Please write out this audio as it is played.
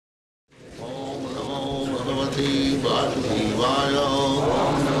Bhagavate Vasudevaya.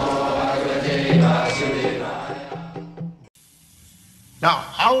 Now,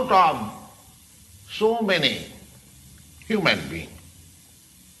 out of so many human beings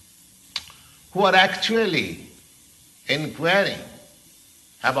who are actually inquiring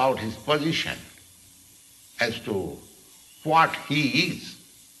about his position as to what he is,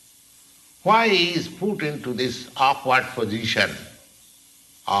 why he is put into this awkward position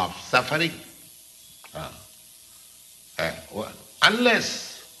of suffering.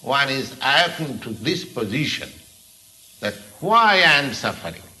 Unless one is awakened to this position, that why I am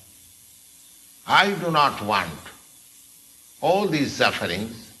suffering, I do not want all these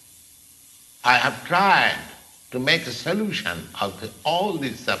sufferings. I have tried to make a solution of all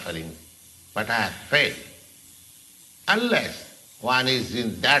these sufferings, but I have failed. Unless one is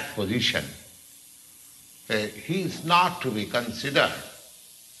in that position, he is not to be considered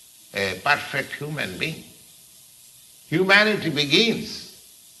a perfect human being. Humanity begins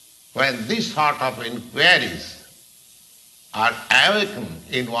when this sort of inquiries are awakened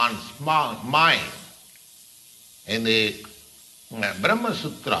in one's mind. In the Brahma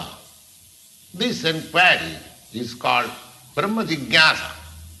Sutra, this inquiry is called Brahma Jignasa,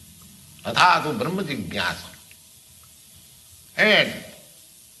 Athātu Brahma Jignasa. And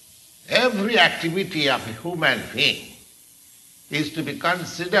every activity of a human being is to be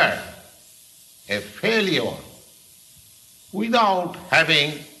considered a failure without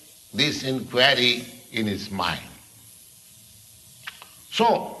having this inquiry in his mind.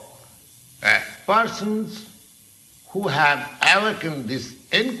 So, persons who have awakened this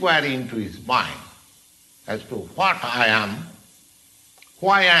inquiry into his mind as to what I am,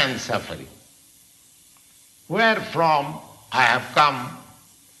 why I am suffering, where from I have come,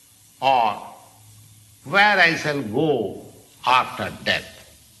 or where I shall go after death.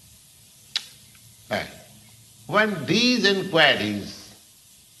 When these inquiries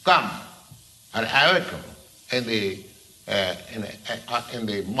come or awaken in the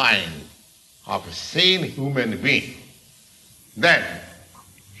mind of a sane human being, then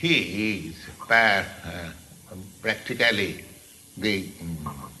he is practically the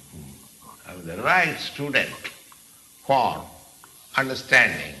right student for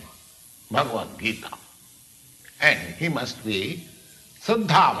understanding Bhagavad-gītā. And he must be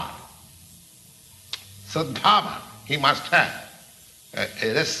Saddhavan. Saddhavan. He must have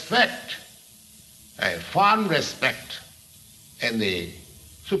a respect, a firm respect in the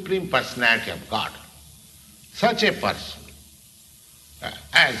Supreme Personality of God. Such a person,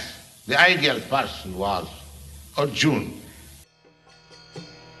 as the ideal person was Arjuna.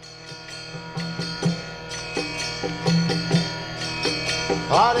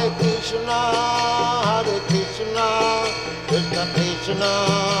 Hare Krishna, Krishna Krishna,